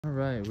All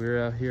right,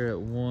 we're out here at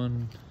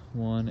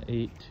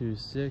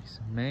 11826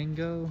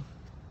 Mango.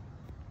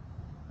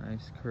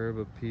 Nice curb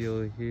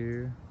appeal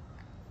here.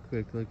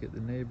 Quick look at the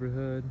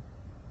neighborhood.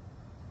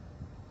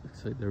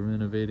 Looks like they're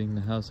renovating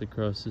the house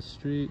across the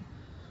street.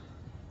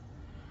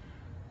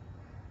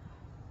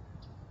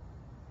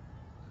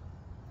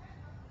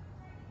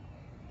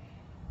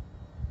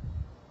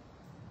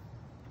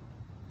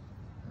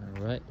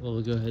 All right, well,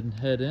 we'll go ahead and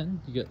head in.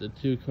 You got the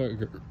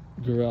two-car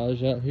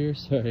garage out here.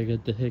 Sorry, I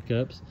got the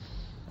hiccups.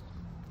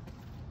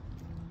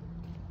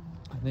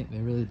 I think they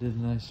really did a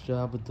nice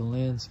job with the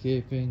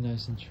landscaping,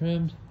 nice and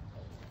trimmed.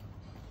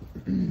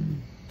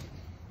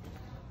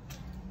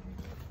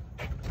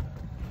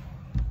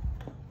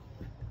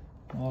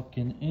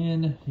 Walking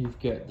in, you've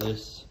got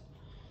this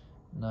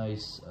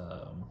nice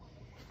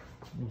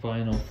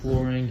vinyl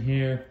flooring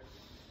here.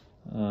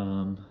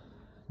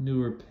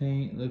 Newer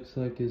paint looks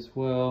like as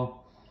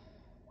well.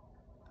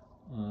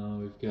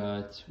 We've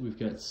got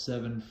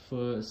 7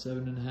 foot,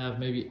 7.5,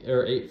 maybe,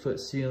 or 8 foot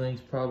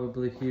ceilings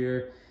probably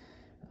here.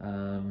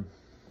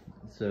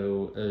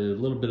 So a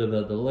little bit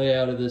about the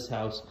layout of this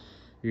house.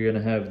 You're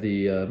gonna have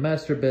the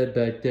master bed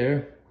back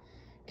there,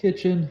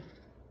 kitchen,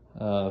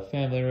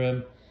 family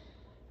room.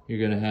 You're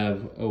gonna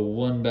have a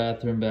 1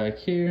 bathroom back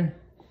here,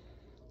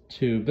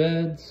 2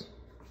 beds,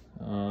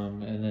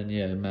 and then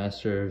yeah,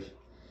 master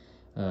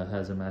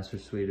has a master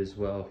suite as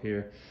well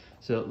here.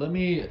 So let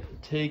me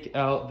take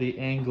out the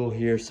angle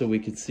here so we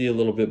can see a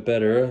little bit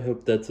better. I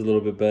hope that's a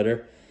little bit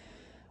better.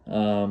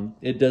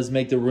 It does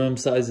make the room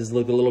sizes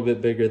look a little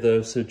bit bigger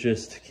though, so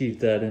just keep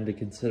that into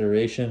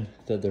consideration,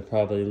 that they're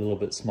probably a little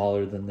bit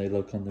smaller than they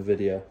look on the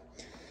video.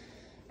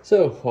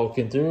 So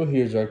walking through,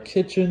 here's our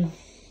kitchen.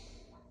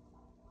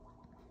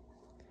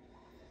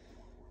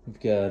 We've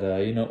got,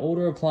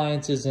 older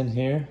appliances in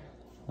here.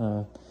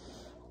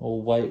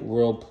 Old white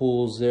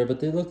whirlpools there, but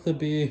they look to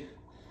be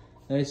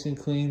nice and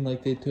clean,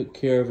 like they took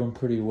care of them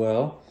pretty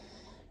well.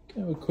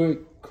 Kind of a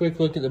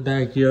quick look at the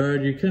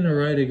backyard. You're kind of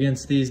right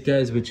against these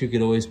guys, but you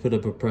could always put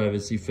up a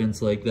privacy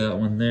fence like that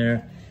one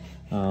there,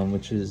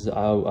 which is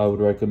I would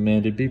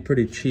recommend. It'd be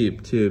pretty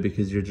cheap too,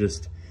 because you're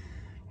just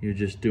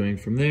doing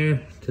from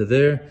there to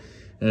there.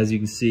 As you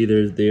can see,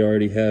 they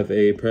already have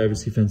a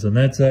privacy fence on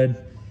that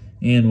side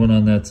and one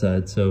on that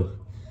side, so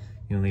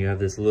you only have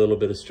this little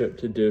bit of strip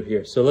to do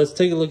here. So let's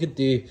take a look at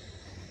the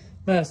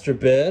master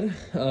bed.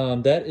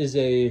 That is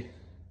I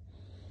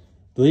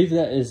believe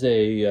that is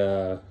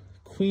a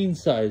queen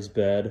size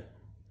bed.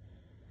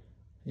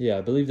 Yeah,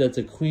 I believe that's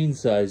a queen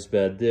size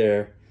bed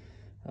there.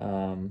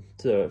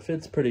 So it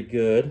fits pretty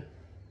good.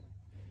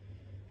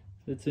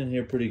 Fits in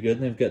here pretty good.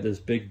 And they've got this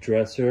big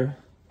dresser.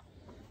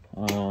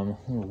 A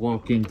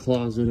walk-in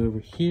closet over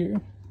here.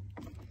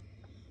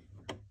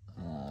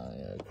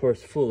 Yeah, of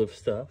course, full of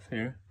stuff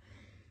here.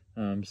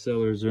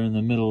 Sellers are in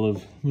the middle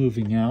of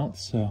moving out,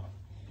 so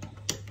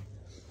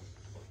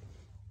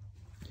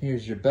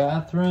here's your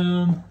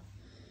bathroom.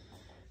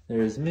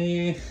 There's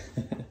me.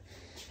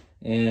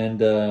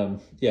 And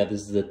yeah,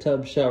 this is a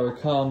tub shower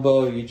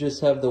combo. You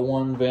just have the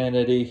one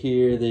vanity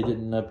here. They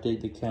didn't update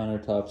the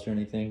countertops or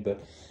anything,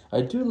 but I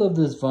do love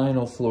this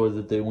vinyl floor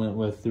that they went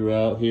with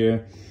throughout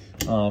here.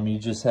 You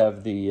just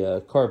have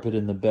the carpet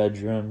in the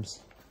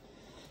bedrooms.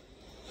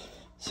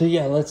 So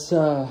yeah, let's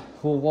we'll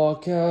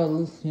walk out.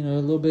 A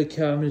little bit of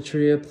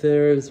cabinetry up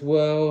there as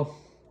well.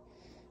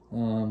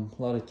 A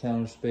lot of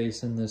counter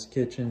space in this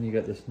kitchen. You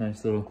got this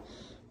nice little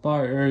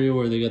bar area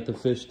where they got the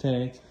fish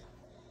tank.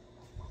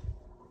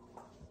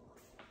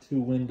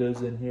 2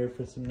 windows in here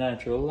for some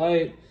natural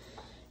light.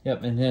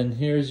 Yep, and then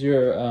here's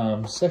your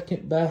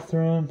second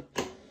bathroom.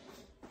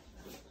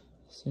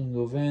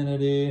 Single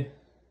vanity,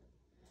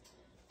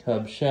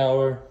 tub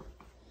shower,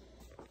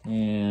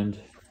 and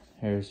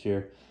here's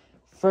your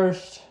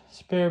first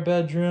spare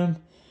bedroom.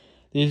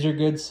 These are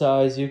good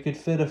size. You could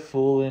fit a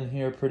full in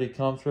here pretty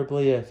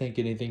comfortably. I think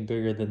anything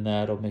bigger than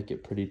that will make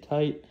it pretty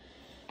tight.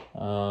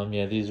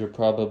 Yeah, these are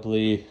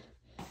probably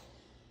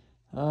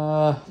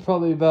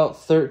about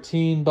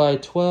 13 by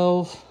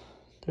 12,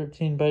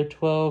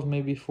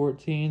 maybe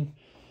 14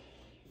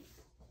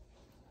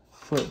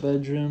 foot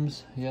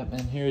bedrooms. Yep,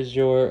 and here's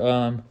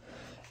your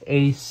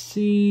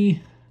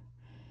AC.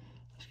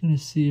 Just gonna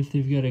see if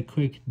they've got a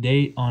quick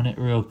date on it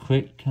real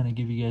quick, kind of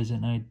give you guys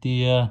an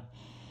idea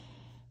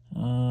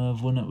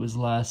of when it was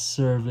last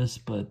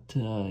serviced, but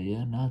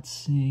yeah, not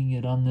seeing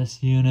it on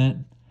this unit.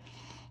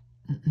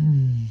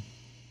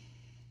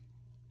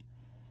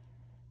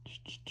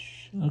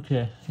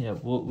 Okay, yeah,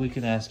 well, we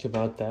can ask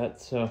about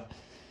that. So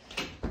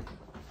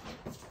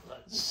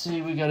let's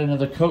see, we got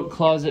another coat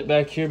closet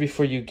back here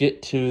before you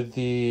get to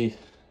the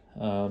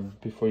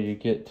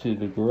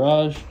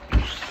garage.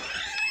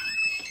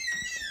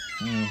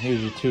 And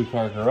here's your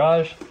 2-car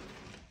garage.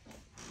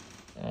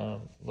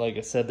 Like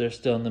I said, they're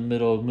still in the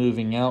middle of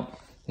moving out.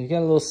 You got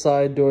a little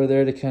side door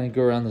there to kind of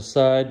go around the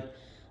side.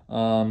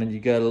 And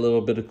you got a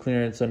little bit of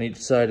clearance on each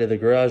side of the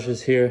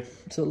garages here.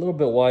 It's a little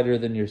bit wider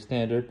than your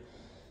standard.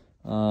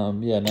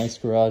 Yeah, nice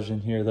garage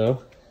in here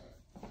though.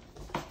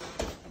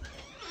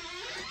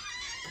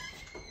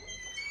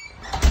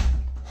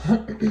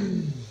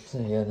 So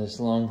yeah, this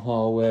long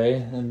hallway,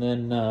 and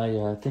then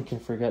yeah, I think I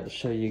forgot to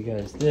show you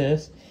guys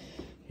this.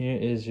 Here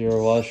is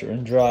your washer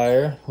and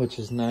dryer, which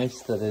is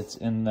nice that it's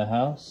in the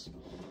house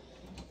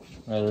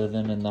rather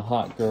than in the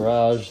hot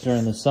garage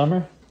during the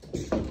summer.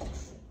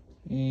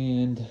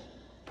 And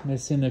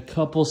missing a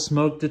couple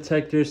smoke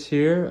detectors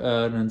here.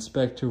 An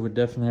inspector would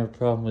definitely have a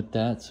problem with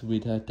that, so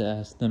we'd have to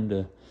ask them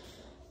to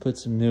put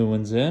some new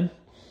ones in.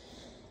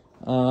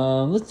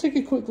 Let's take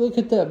a quick look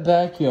at that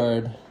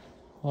backyard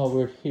while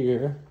we're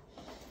here.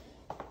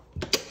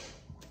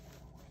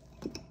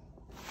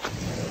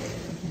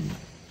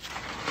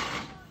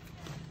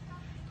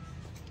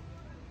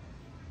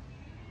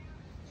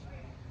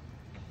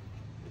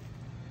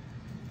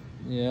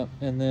 Yep,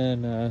 and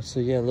then, so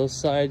yeah, little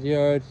side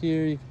yard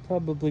here. You could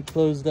probably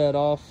close that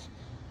off.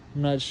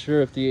 I'm not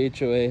sure if the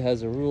HOA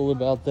has a rule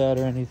about that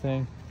or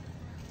anything.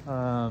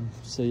 So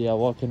yeah,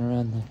 walking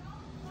around the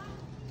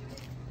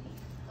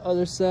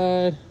other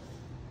side.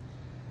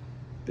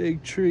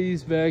 Big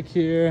trees back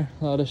here,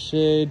 a lot of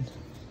shade.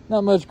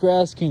 Not much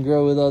grass can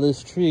grow with all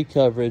this tree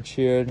coverage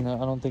here, and I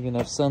don't think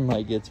enough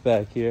sunlight gets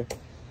back here.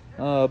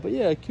 But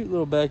yeah, cute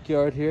little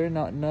backyard here,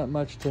 not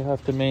much to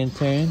have to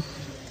maintain.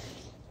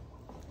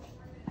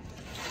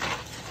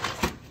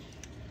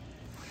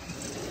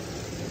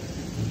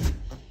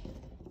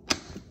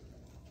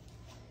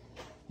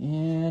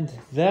 And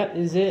that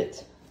is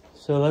it.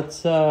 So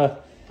let's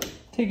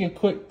take a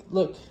quick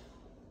look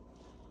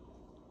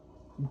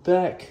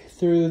back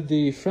through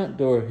the front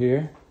door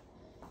here.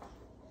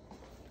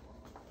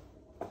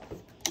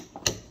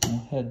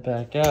 I'll head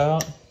back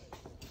out.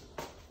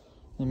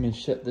 Let me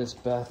shut this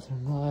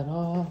bathroom light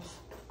off.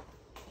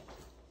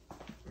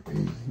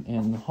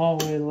 And the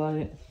hallway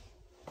light.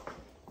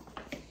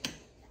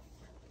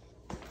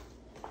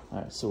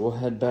 Alright, so we'll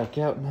head back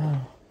out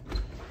now.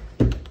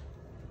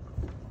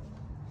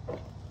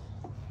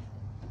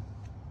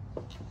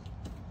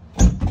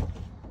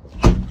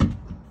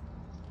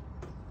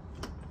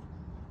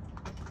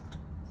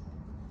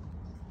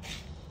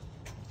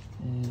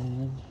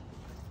 And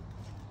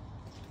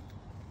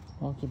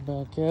walking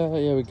back out.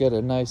 Yeah, we got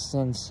a nice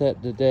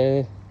sunset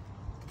today.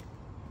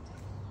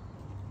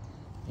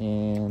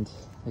 And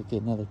take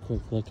another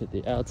quick look at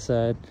the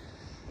outside.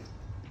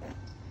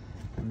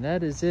 And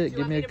that is it.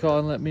 Give me a call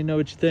and let me know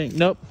what you think.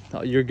 Nope.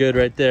 Oh, you're good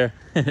right there.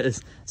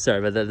 Sorry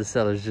about that. The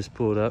sellers just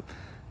pulled up.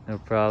 No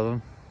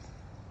problem.